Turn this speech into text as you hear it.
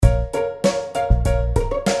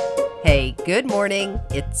Good morning.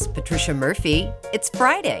 It's Patricia Murphy. It's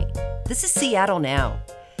Friday. This is Seattle Now.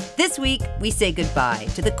 This week, we say goodbye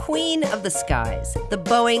to the queen of the skies, the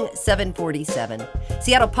Boeing 747.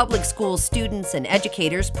 Seattle Public Schools students and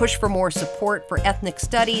educators push for more support for ethnic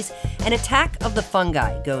studies. An Attack of the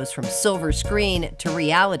Fungi goes from silver screen to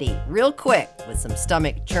reality real quick with some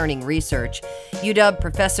stomach-churning research. UW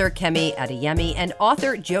professor Kemi Adeyemi and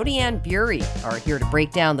author Jodi-Ann Burey are here to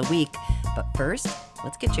break down the week. But first,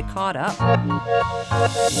 let's get you caught up.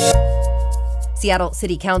 Seattle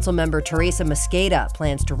City Council member Teresa Mosqueda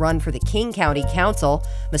plans to run for the King County Council.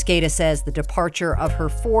 Mosqueda says the departure of her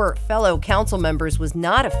 4 fellow council members was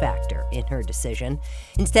not a factor in her decision.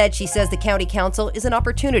 Instead, she says the county council is an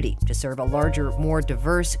opportunity to serve a larger, more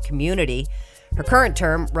diverse community. Her current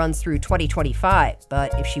term runs through 2025,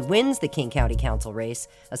 but if she wins the King County Council race,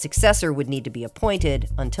 a successor would need to be appointed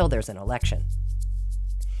until there's an election.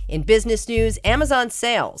 In business news, Amazon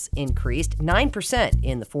sales increased 9%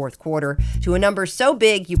 in the fourth quarter to a number so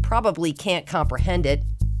big you probably can't comprehend it.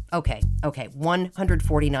 Okay,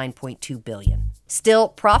 $149.2 billion. Still,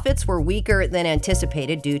 profits were weaker than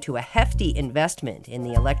anticipated due to a hefty investment in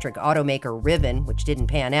the electric automaker Rivian, which didn't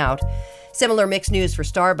pan out. Similar mixed news for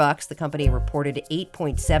Starbucks. The company reported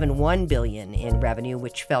 $8.71 billion in revenue,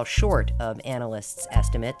 which fell short of analysts'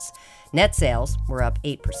 estimates. Net sales were up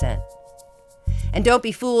 8%. And don't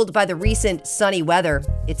be fooled by the recent sunny weather.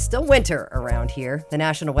 It's still winter around here. The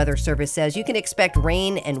National Weather Service says you can expect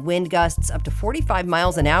rain and wind gusts up to 45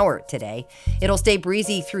 miles an hour today. It'll stay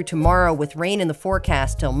breezy through tomorrow with rain in the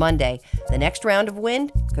forecast till Monday. The next round of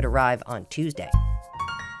wind could arrive on Tuesday.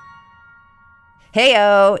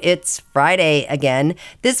 Heyo, it's Friday again.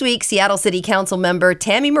 This week, Seattle City Council member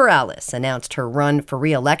Tammy Morales announced her run for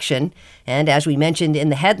re-election. And as we mentioned in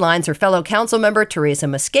the headlines, her fellow council member Teresa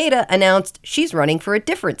Mosqueda announced she's running for a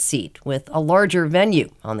different seat with a larger venue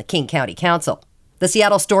on the King County Council. The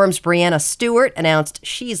Seattle Storm's Brianna Stewart announced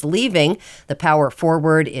she's leaving. The power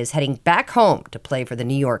forward is heading back home to play for the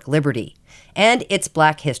New York Liberty. And it's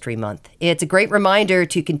Black History Month. It's a great reminder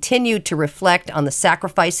to continue to reflect on the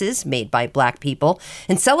sacrifices made by Black people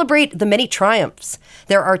and celebrate the many triumphs.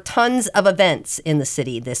 There are tons of events in the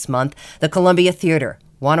city this month. The Columbia Theater,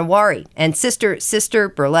 Wanawari, and Sister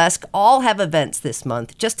Burlesque all have events this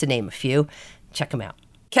month, just to name a few. Check them out.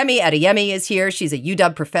 Kemi Adeyemi is here. She's a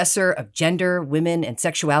UW professor of gender, women, and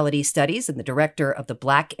sexuality studies and the director of the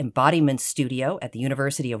Black Embodiment Studio at the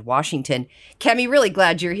University of Washington. Kemi, really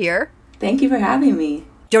glad you're here. Thank you for having me.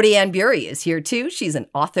 Jodi-Ann Burey is here too. She's an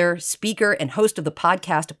author, speaker, and host of the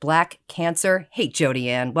podcast Black Cancer. Hey,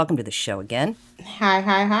 Jodi-Ann, welcome to the show again.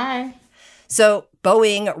 Hi. So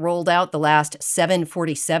Boeing rolled out the last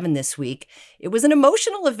 747 this week. It was an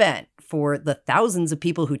emotional event for the thousands of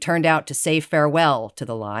people who turned out to say farewell to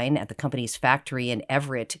the line at the company's factory in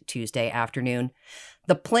Everett Tuesday afternoon.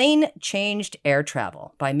 The plane changed air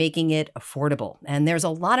travel by making it affordable, and there's a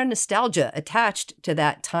lot of nostalgia attached to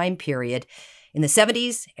that time period. In the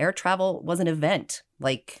 70s, air travel was an event,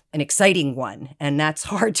 like an exciting one, and that's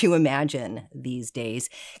hard to imagine these days.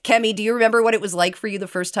 Kemi, do you remember what it was like for you the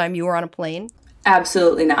first time you were on a plane?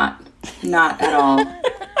 Absolutely not. Not at all.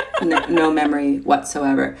 No memory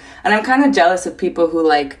whatsoever. And I'm kind of jealous of people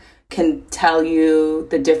who can tell you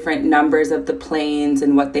the different numbers of the planes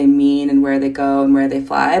and what they mean and where they go and where they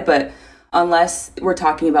fly. But unless we're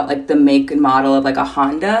talking about the make and model of a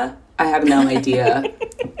Honda, I have no idea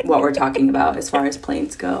what we're talking about as far as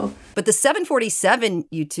planes go. But the 747,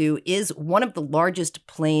 you two, is one of the largest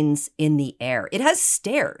planes in the air. It has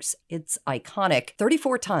stairs. It's iconic.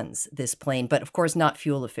 34 tons, this plane, but of course not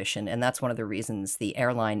fuel efficient. And that's one of the reasons the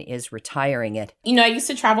airline is retiring it. You know, I used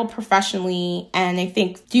to travel professionally, and I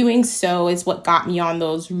think doing so is what got me on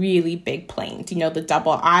those really big planes. You know, the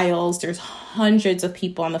double aisles, there's hundreds of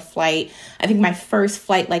people on the flight. I think my first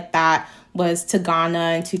flight like that was to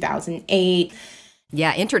Ghana in 2008.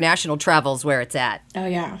 Yeah, international travel's where it's at. Oh,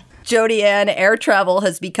 yeah. Jodi-Ann, air travel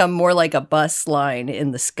has become more like a bus line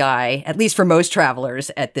in the sky, at least for most travelers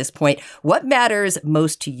at this point. What matters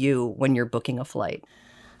most to you when you're booking a flight?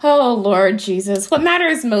 Oh, Lord Jesus. What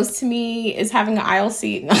matters most to me is having an aisle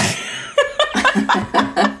seat.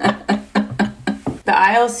 The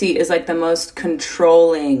aisle seat is the most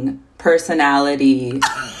controlling personality,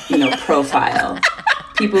 profile.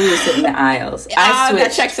 People who sit in the aisles.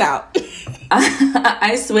 That checks out.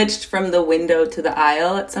 I switched from the window to the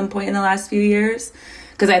aisle at some point in the last few years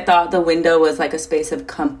because I thought the window was a space of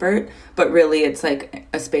comfort, but really it's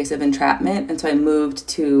a space of entrapment. And so I moved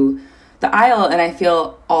to the aisle, and I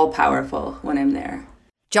feel all powerful when I'm there.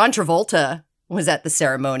 John Travolta was at the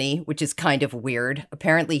ceremony, which is kind of weird.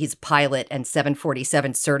 Apparently he's a pilot and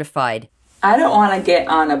 747 certified. I don't want to get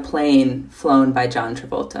on a plane flown by John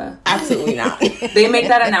Travolta. Absolutely not. They make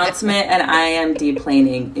that announcement and I am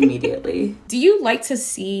deplaning immediately. Do you like to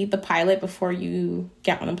see the pilot before you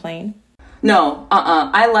get on a plane? No,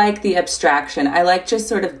 I like the abstraction. I like just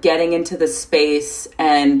sort of getting into the space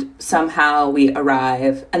and somehow we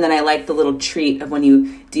arrive. And then I like the little treat of when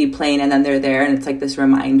you deplane and then they're there and it's like this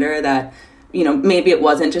reminder that, you know, maybe it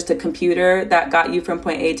wasn't just a computer that got you from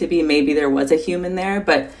point A to B. Maybe there was a human there.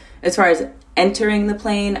 But as far as entering the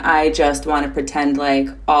plane, I just want to pretend like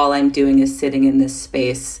all I'm doing is sitting in this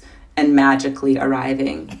space and magically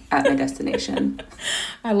arriving at my destination.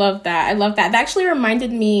 I love that. I love that. That actually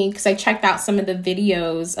reminded me, because I checked out some of the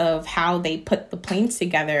videos of how they put the planes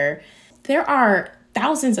together. There are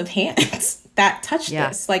thousands of hands that touch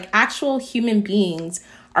this. Like actual human beings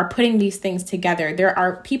are putting these things together. There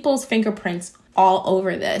are people's fingerprints all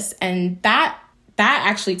over this. And that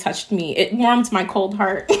actually touched me. It warmed my cold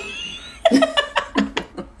heart.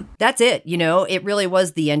 That's it. You know, it really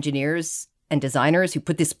was the engineers and designers who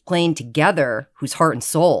put this plane together, whose heart and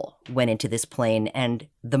soul went into this plane, and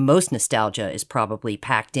the most nostalgia is probably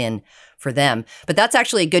packed in for them. But that's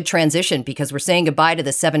actually a good transition because we're saying goodbye to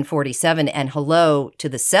the 747 and hello to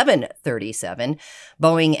the 737.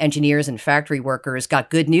 Boeing engineers and factory workers got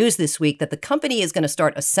good news this week that the company is going to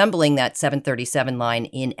start assembling that 737 line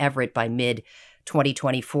in Everett by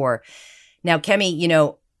mid-2024. Now, Kemi, you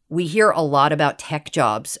know, we hear a lot about tech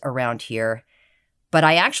jobs around here. But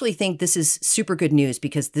I actually think this is super good news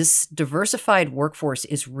because this diversified workforce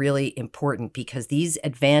is really important because these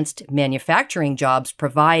advanced manufacturing jobs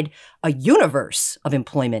provide a universe of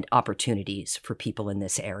employment opportunities for people in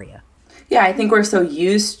this area. Yeah, I think we're so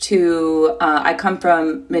used to, I come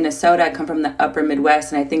from Minnesota, I come from the upper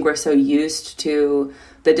Midwest, and I think we're so used to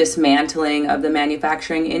the dismantling of the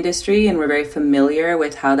manufacturing industry, and we're very familiar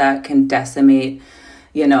with how that can decimate,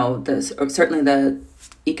 you know, certainly the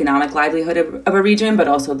economic livelihood of a region, but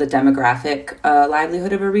also the demographic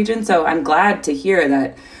livelihood of a region. So I'm glad to hear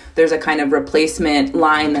that there's a kind of replacement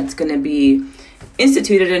line that's going to be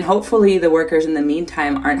instituted, and hopefully the workers in the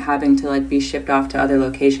meantime aren't having to like be shipped off to other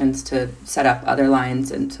locations to set up other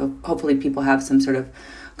lines. And so hopefully people have some sort of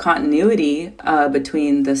continuity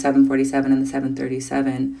between the 747 and the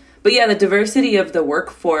 737. But yeah, the diversity of the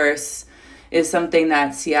workforce is something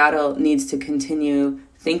that Seattle needs to continue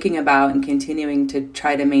thinking about and continuing to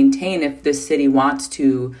try to maintain if this city wants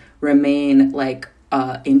to remain like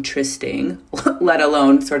interesting, let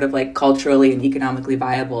alone sort of like culturally and economically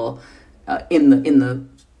viable in the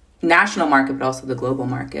national market, but also the global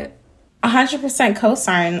market. 100%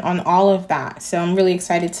 co-sign on all of that. So I'm really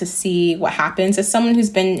excited to see what happens. As someone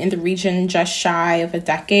who's been in the region just shy of a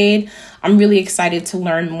decade, I'm really excited to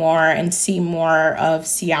learn more and see more of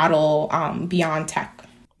Seattle beyond tech.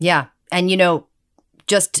 Yeah. And, you know,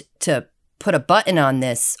 just to put a button on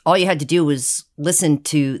this, all you had to do was listen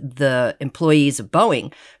to the employees of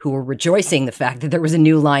Boeing who were rejoicing the fact that there was a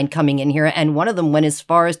new line coming in here. And one of them went as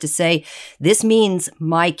far as to say, this means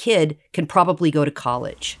my kid can probably go to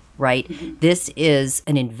college, right? Mm-hmm. This is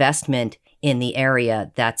an investment in the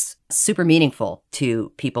area that's super meaningful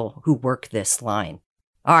to people who work this line.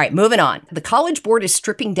 All right, moving on. The College Board is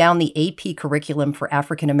stripping down the AP curriculum for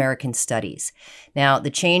African American studies. Now,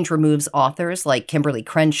 the change removes authors like Kimberly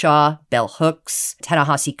Crenshaw, Bell Hooks,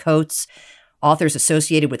 Ta-Nehisi Coates, authors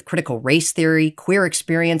associated with critical race theory, queer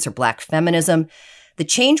experience, or Black feminism. The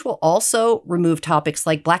change will also remove topics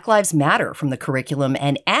like Black Lives Matter from the curriculum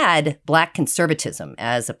and add Black conservatism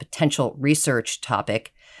as a potential research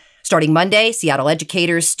topic. Starting Monday, Seattle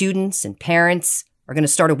educators, students, and parents are going to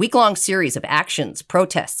start a week-long series of actions,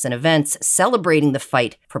 protests, and events celebrating the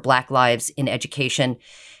fight for Black lives in education.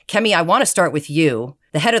 Kemi, I want to start with you.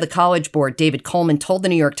 The head of the College Board, David Coleman, told the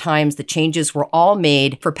New York Times the changes were all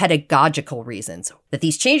made for pedagogical reasons, that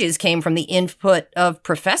these changes came from the input of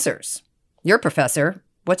professors. You're a professor.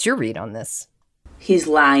 What's your read on this? He's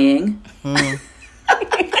lying.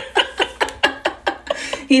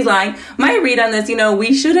 He's lying. My read on this,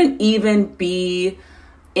 we shouldn't even be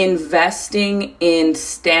investing in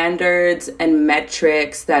standards and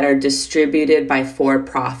metrics that are distributed by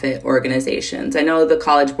for-profit organizations. I know the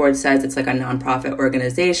College Board says it's like a nonprofit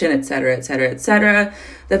organization, et cetera, et cetera, et cetera.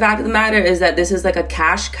 The fact of the matter is that this is like a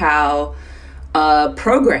cash cow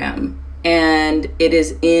program, and it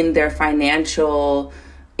is in their financial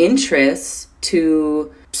interests to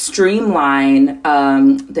streamline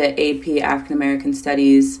the AP African American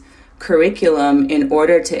Studies curriculum in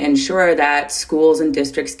order to ensure that schools and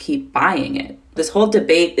districts keep buying it. This whole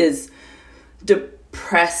debate is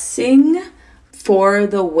depressing for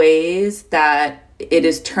the ways that it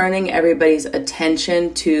is turning everybody's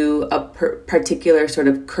attention to a particular sort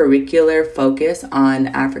of curricular focus on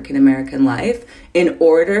African American life in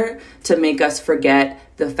order to make us forget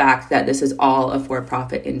the fact that this is all a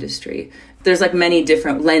for-profit industry. There's like many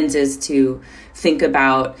different lenses to think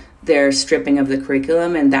about their stripping of the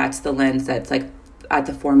curriculum, and that's the lens that's like at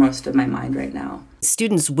the foremost of my mind right now.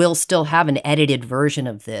 Students will still have an edited version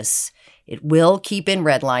of this. It will keep in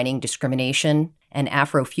redlining, discrimination, and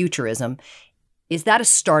Afrofuturism. Is that a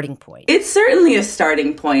starting point? It's certainly a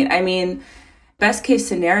starting point. I mean, best case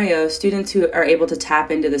scenario, students who are able to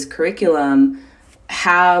tap into this curriculum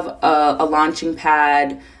have a launching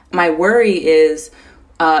pad. My worry is,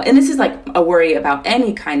 and this is like a worry about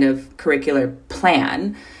any kind of curricular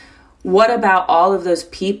plan, what about all of those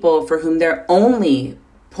people for whom their only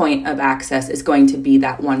point of access is going to be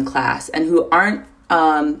that one class and who aren't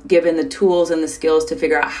given the tools and the skills to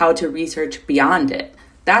figure out how to research beyond it?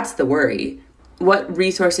 That's the worry. What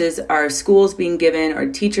resources are schools being given or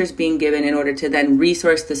teachers being given in order to then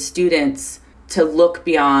resource the students to look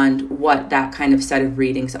beyond what that kind of set of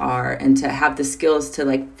readings are and to have the skills to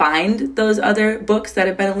like find those other books that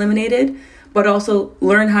have been eliminated, but also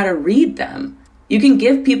learn how to read them? You can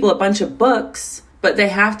give people a bunch of books, but they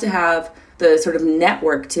have to have the sort of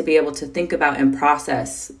network to be able to think about and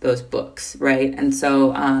process those books, right? And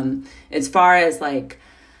so as far as like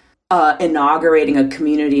inaugurating a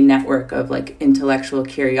community network of like intellectual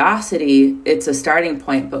curiosity, it's a starting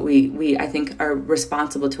point, but we I think are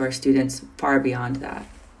responsible to our students far beyond that.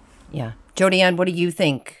 Yeah. Jodi-Ann, what do you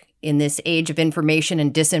think in this age of information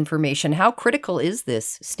and disinformation? How critical is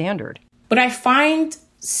this standard? What I find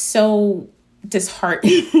so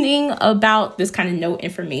disheartening about this kind of no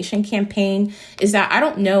information campaign is that I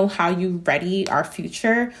don't know how you ready our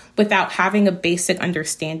future without having a basic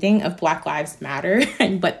understanding of Black Lives Matter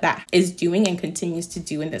and what that is doing and continues to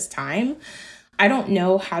do in this time. I don't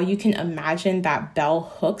know how you can imagine that bell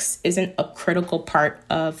hooks isn't a critical part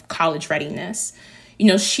of college readiness. You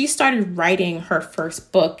know, she started writing her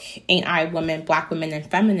first book, Ain't I a Woman, Black Women and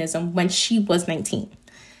Feminism, when she was 19.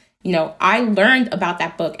 You know, I learned about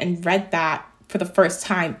that book and read that for the first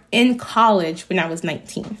time in college when I was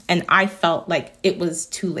 19. And I felt like it was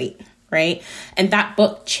too late, right? And that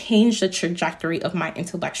book changed the trajectory of my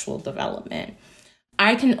intellectual development.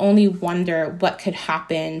 I can only wonder what could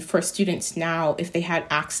happen for students now if they had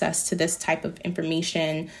access to this type of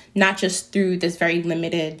information, not just through this very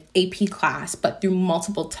limited AP class, but through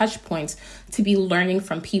multiple touch points to be learning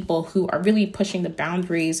from people who are really pushing the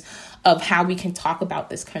boundaries of how we can talk about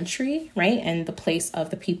this country, right? And the place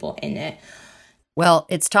of the people in it. Well,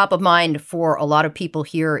 it's top of mind for a lot of people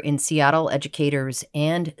here in Seattle, educators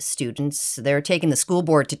and students. They're taking the school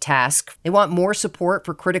board to task. They want more support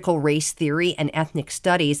for critical race theory and ethnic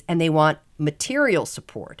studies, and they want material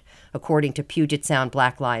support, according to Puget Sound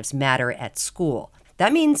Black Lives Matter at School.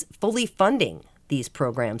 That means fully funding these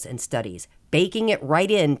programs and studies, baking it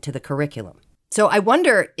right into the curriculum. So I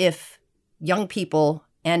wonder if young people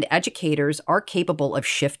and educators are capable of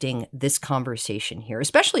shifting this conversation here,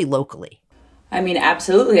 especially locally. I mean,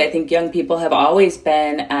 absolutely. I think young people have always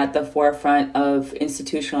been at the forefront of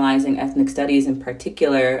institutionalizing ethnic studies in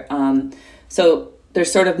particular. So there's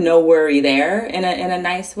sort of no worry there in a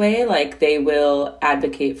nice way. Like, they will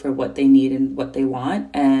advocate for what they need and what they want,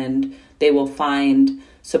 and they will find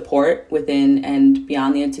support within and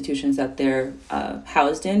beyond the institutions that they're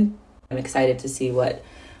housed in. I'm excited to see what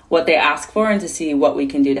they ask for and to see what we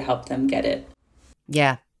can do to help them get it.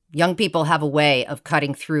 Yeah. Young people have a way of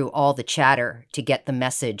cutting through all the chatter to get the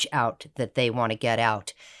message out that they want to get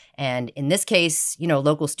out. And in this case, you know,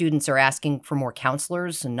 local students are asking for more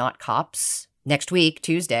counselors and not cops. Next week,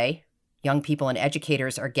 Tuesday, young people and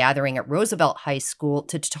educators are gathering at Roosevelt High School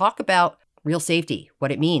to talk about real safety,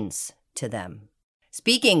 what it means to them.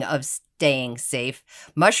 Speaking of staying safe,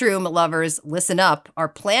 mushroom lovers, listen up. Our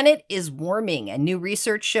planet is warming, and new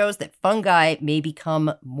research shows that fungi may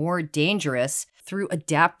become more dangerous through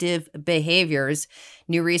adaptive behaviors.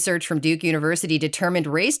 New research from Duke University determined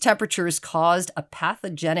raised temperatures caused a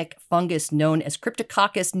pathogenic fungus known as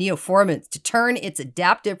Cryptococcus neoformans to turn its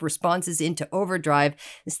adaptive responses into overdrive.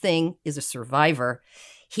 This thing is a survivor.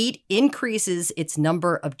 Heat increases its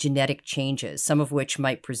number of genetic changes, some of which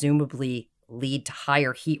might presumably lead to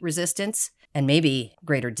higher heat resistance and maybe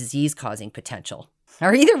greater disease-causing potential.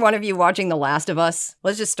 Are either one of you watching The Last of Us?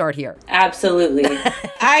 Let's just start here. Absolutely.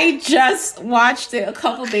 I just watched it a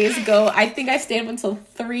couple days ago. I think I stayed up until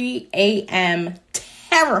 3 a.m.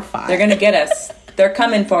 terrified. They're going to get us. They're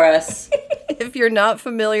coming for us. If you're not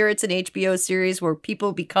familiar, it's an HBO series where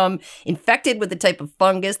people become infected with a type of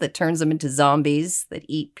fungus that turns them into zombies that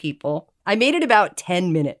eat people. I made it about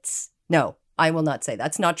 10 minutes. No, I will not say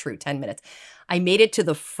that's not true. 10 minutes. I made it to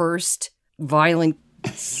the first violent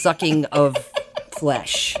sucking of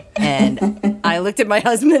flesh. And I looked at my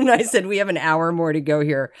husband and I said, we have an hour more to go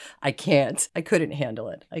here. I can't. I couldn't handle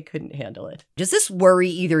it. Does this worry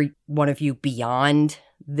either one of you beyond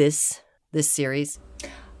this series?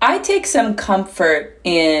 I take some comfort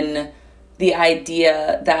in the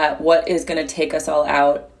idea that what is going to take us all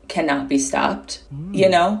out cannot be stopped. You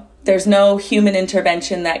know, there's no human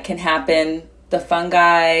intervention that can happen. The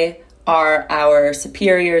fungi are our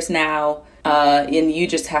superiors now, and you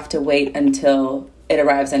just have to wait until it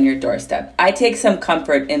arrives on your doorstep. I take some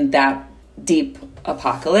comfort in that deep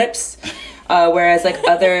apocalypse, whereas like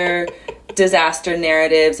other disaster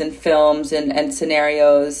narratives and films and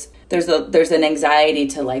scenarios, there's an anxiety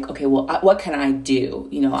to like, okay, well, what can I do?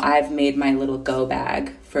 You know, I've made my little go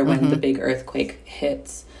bag for when the big earthquake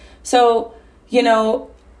hits. So, you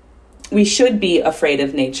know, we should be afraid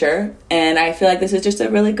of nature. And I feel like this is just a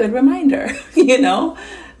really good reminder, you know,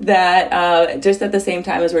 that just at the same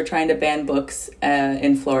time as we're trying to ban books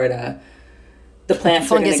in Florida, the plants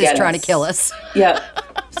are going to get us. Fungus is trying to kill us. Yep.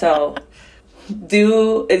 So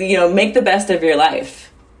make the best of your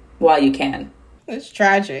life while you can. It's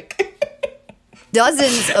tragic.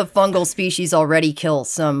 Dozens of fungal species already kill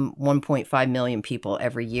some 1.5 million people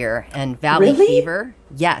every year. And valley fever,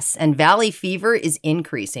 yes. And valley fever is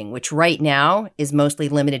increasing, which right now is mostly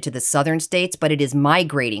limited to the southern states, but it is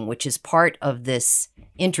migrating, which is part of this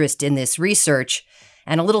interest in this research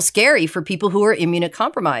and a little scary for people who are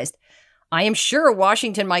immunocompromised. I am sure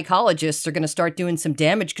Washington mycologists are going to start doing some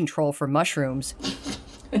damage control for mushrooms.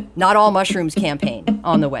 Not all mushrooms campaign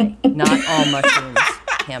on the way. Not all mushrooms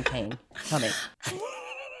campaign coming.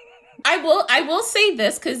 I will say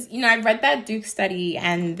this because, you know, I read that Duke study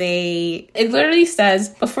and it literally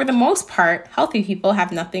says, but for the most part, healthy people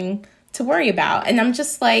have nothing to worry about. And I'm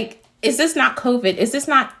just like, is this not COVID? Is this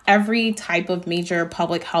not every type of major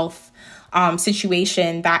public health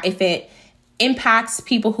situation that if it impacts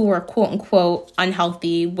people who are quote unquote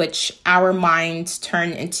unhealthy, which our minds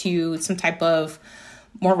turn into some type of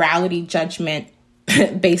morality judgment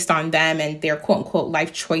based on them and their quote unquote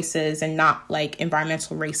life choices and not like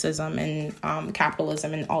environmental racism and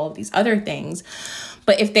capitalism and all of these other things.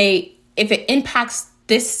 But if it impacts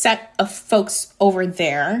this set of folks over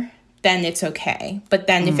there, then it's okay. But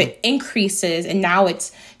then if it increases and now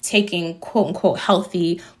it's taking quote unquote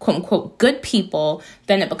healthy, quote unquote good people,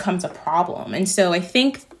 then it becomes a problem. And so I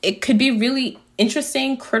think it could be really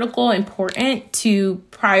interesting, critical, important to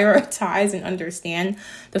prioritize and understand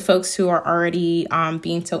the folks who are already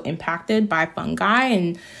being so impacted by fungi.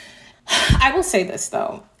 And I will say this,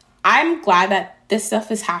 though. I'm glad that this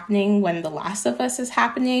stuff is happening when The Last of Us is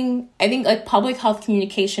happening. I think like public health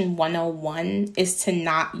communication 101 is to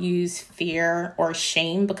not use fear or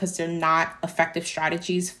shame because they're not effective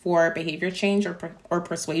strategies for behavior change or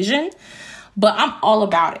persuasion. But I'm all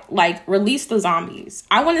about it. Like, release the zombies.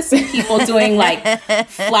 I want to see people doing like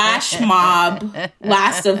flash mob,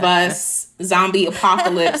 Last of Us, zombie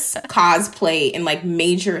apocalypse cosplay in like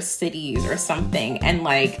major cities or something. And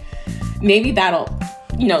like, maybe that'll,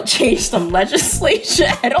 you know, change some legislation.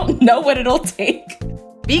 I don't know what it'll take.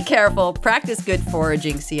 Be careful. Practice good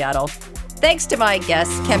foraging, Seattle. Thanks to my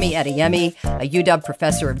guests, Kemi Adeyemi, a UW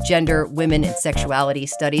professor of gender, women, and sexuality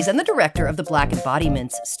studies, and the director of the Black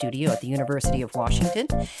Embodiments Studio at the University of Washington,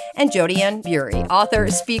 and Jodi-Ann Burey, author,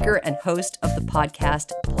 speaker, and host of the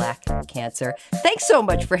podcast Black Cancer. Thanks so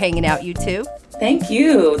much for hanging out, you two. Thank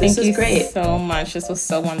you. This was great. Thank you so much. This was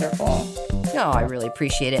so wonderful. Oh, I really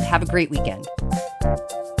appreciate it. Have a great weekend.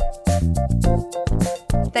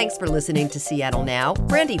 Thanks for listening to Seattle Now.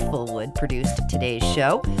 Brandy Fullwood produced today's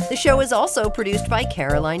show. The show is also produced by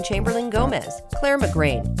Caroline Chamberlain Gomez, Claire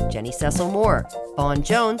McGrain, Jenny Cecil Moore, Vaughn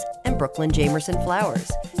Jones, and Brooklyn Jamerson Flowers.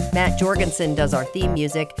 Matt Jorgensen does our theme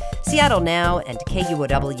music. Seattle Now and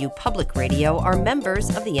KUOW Public Radio are members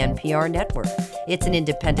of the NPR network. It's an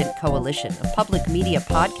independent coalition of public media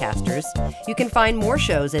podcasters. You can find more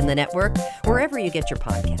shows in the network wherever you get your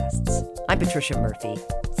podcasts. I'm Patricia Murphy.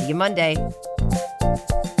 See you Monday.